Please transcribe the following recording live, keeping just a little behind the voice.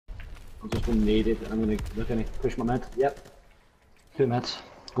I've just been naded. They're gonna push my mid. Yep. 2 mids.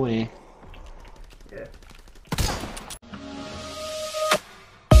 Go A. Yeah.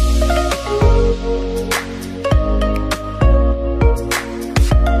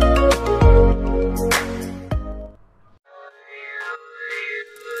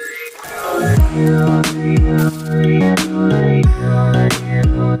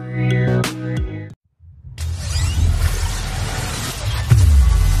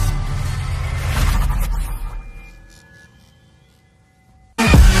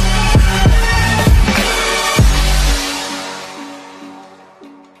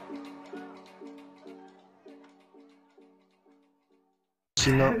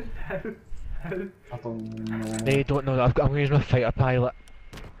 Seen that? How? I don't know. They don't know that I'm going to use my fighter pilot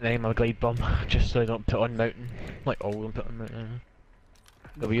and then my glide bomb, just so they don't put on mountain. Like all of them put on mountain.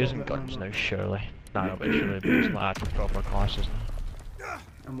 They'll be using guns now, surely. Nah, no, but surely they'll be using like actual proper classes now.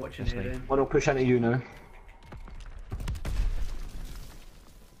 I'm watching It's here like- then. One will push into you now.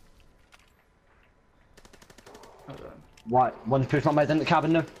 Hold on. What? One's pushing my mid into the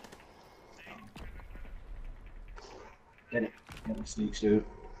cabin now. Get it. Get the streaks out.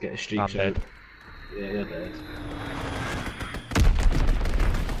 Get the streaks I'm out. dead. Yeah, you're dead.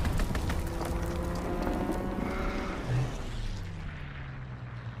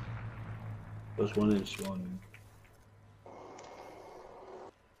 There's one in Swan.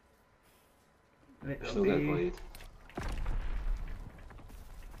 Right, Still that'll get be- played. I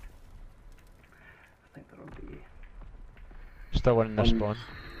think they're on B. Still winning this spawn.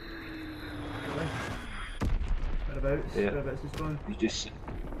 Really? Whereabouts? Yeah. Whereabouts is going? He's just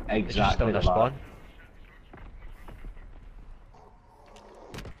It's just still exactly in the this spawn.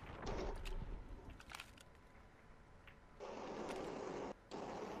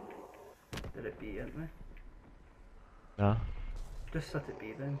 Did it B, didn't we? No. Just set it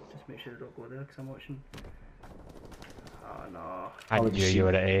B then. Just make sure they don't go there because I'm watching. Oh no. I would knew see- you were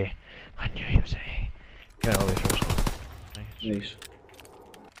at A. I knew you was at A. Get all this first. Nice. Nice.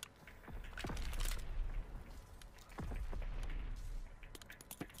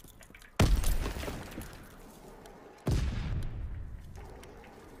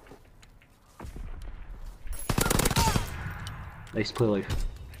 Nice play life.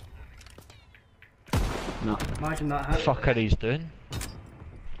 No. Imagine that The hit. fuck are these doing?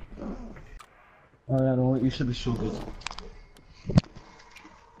 Oh yeah, no, it used to be so good.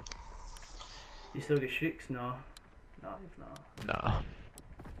 You still get shrieks? No. No, you've not. Nah.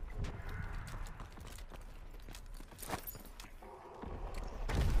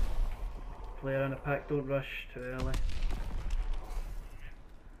 Player in a pack, don't rush too early.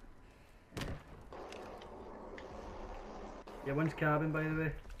 Yeah, one's cabin by the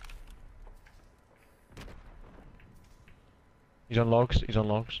way. He's on logs, he's on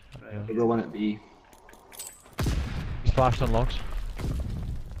logs. Right. Yeah. We'll go one at B. He's flashed on logs.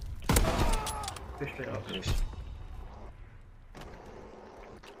 Push straight up. Nice.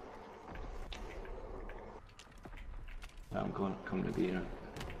 I'm coming to B now.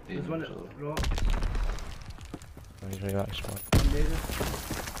 There's one at rock. Oh, he's right back spawn. One native.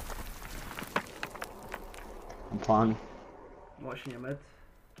 I'm planning. I'm watching your mid.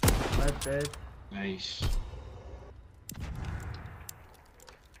 Mid dead. Nice.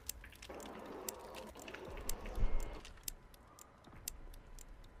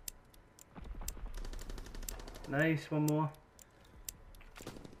 Nice, one more.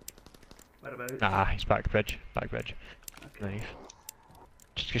 Whereabouts? Nah, he's back bridge. Back bridge. Okay.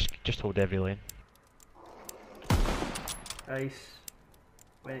 Nice. Just hold every lane. Nice.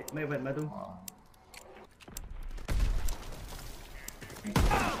 Wait, might went middle.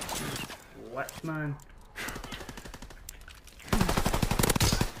 What man?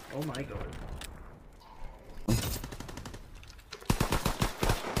 Oh my god.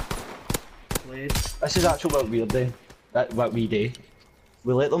 Played. This is actually what we're doing. What we do.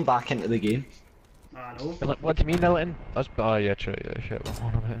 We let them back into the game. Ah no. What do you mean they're letting us? Oh yeah, true. Yeah, shit. We're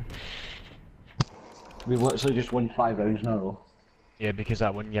on about it. We've literally just won 5 rounds in a row. Yeah, because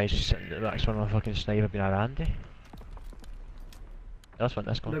that one guy's just sitting there. That's one of my fucking sniper being a Randy. That's when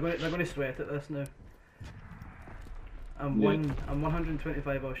this They're going. going to sweat at this now. I'm Yeah. I'm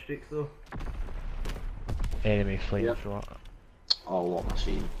 125 off streaks though. Enemy Yep. flamethrower. Oh, what am I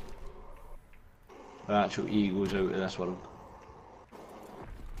seeing? The actual E goes out of this world.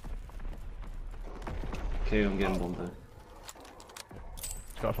 Okay, I'm getting bombed out.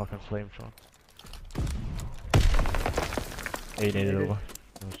 It's got a fucking flamethrower. He needed over.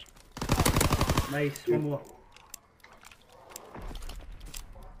 Nice, one more.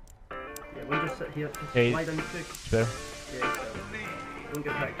 Yeah, we'll just sit here. Just Hey. lie down quick. It's better. Yeah, Don't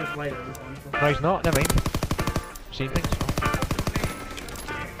get back, just light it, honestly. No, he's not, never mind. Seen things.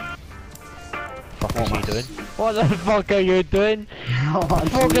 Fuck is he doing? What the fuck are you doing? Oh,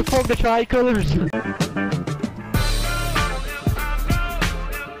 Fuck the tricolours!